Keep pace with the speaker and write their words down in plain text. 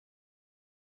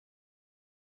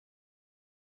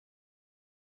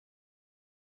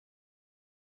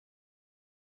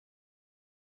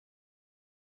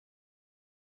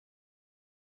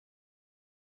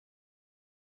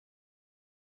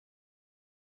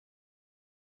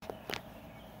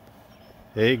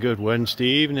Hey, good Wednesday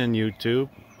evening, YouTube.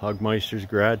 Hugmeister's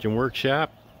Garage and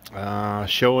Workshop.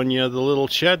 Showing you the little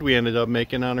shed we ended up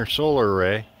making on our solar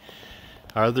array.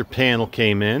 Our other panel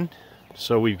came in,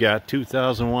 so we've got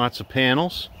 2,000 watts of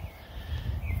panels.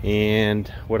 And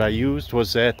what I used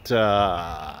was that,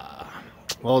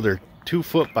 well, they're 2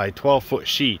 foot by 12 foot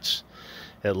sheets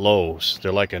at Lowe's.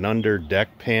 They're like an under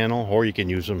deck panel, or you can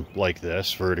use them like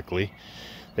this vertically.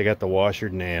 They got the washer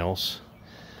nails.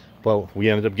 But we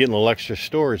ended up getting a little extra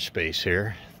storage space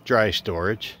here, dry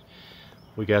storage.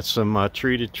 We got some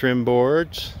treated trim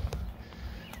boards.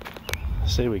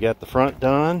 Say we got the front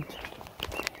done.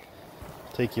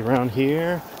 Take you around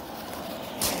here.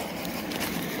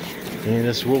 And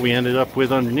this is what we ended up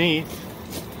with underneath.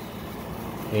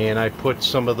 And I put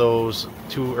some of those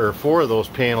 2 or 4 of those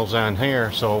panels on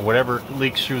here, so whatever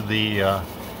leaks through the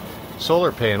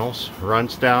solar panels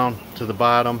runs down to the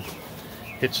bottom,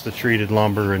 hits the treated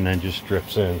lumber, and then just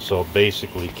drips in. So it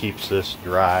basically keeps this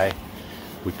dry.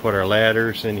 We put our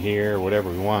ladders in here, whatever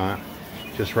we want.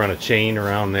 Just run a chain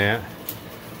around that.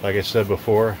 Like I said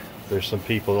before, there's some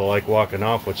people that like walking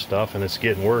off with stuff, and it's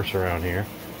getting worse around here.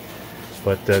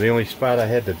 But the only spot I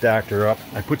had to doctor up,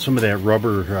 I put some of that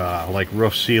rubber like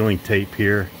roof sealing tape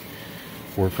here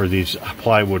for these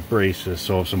plywood braces.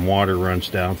 So if some water runs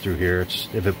down through here,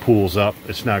 if it pools up,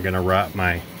 it's not going to rot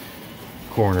my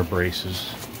corner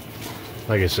braces.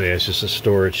 Like I say, it's just a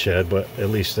storage shed, but at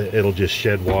least it'll just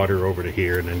shed water over to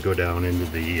here and then go down into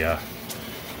the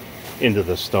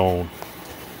stone.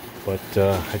 But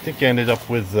I think I ended up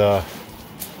with 9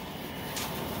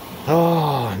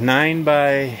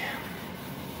 by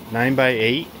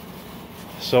 8,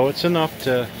 so it's enough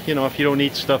to, you know, if you don't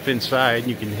need stuff inside,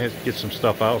 you can get some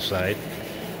stuff outside.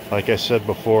 Like I said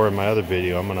before in my other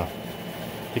video, I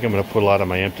think I'm gonna put a lot of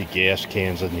my empty gas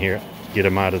cans in here, get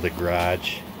them out of the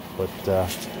garage. But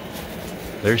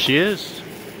there she is.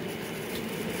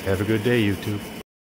 Have a good day, YouTube.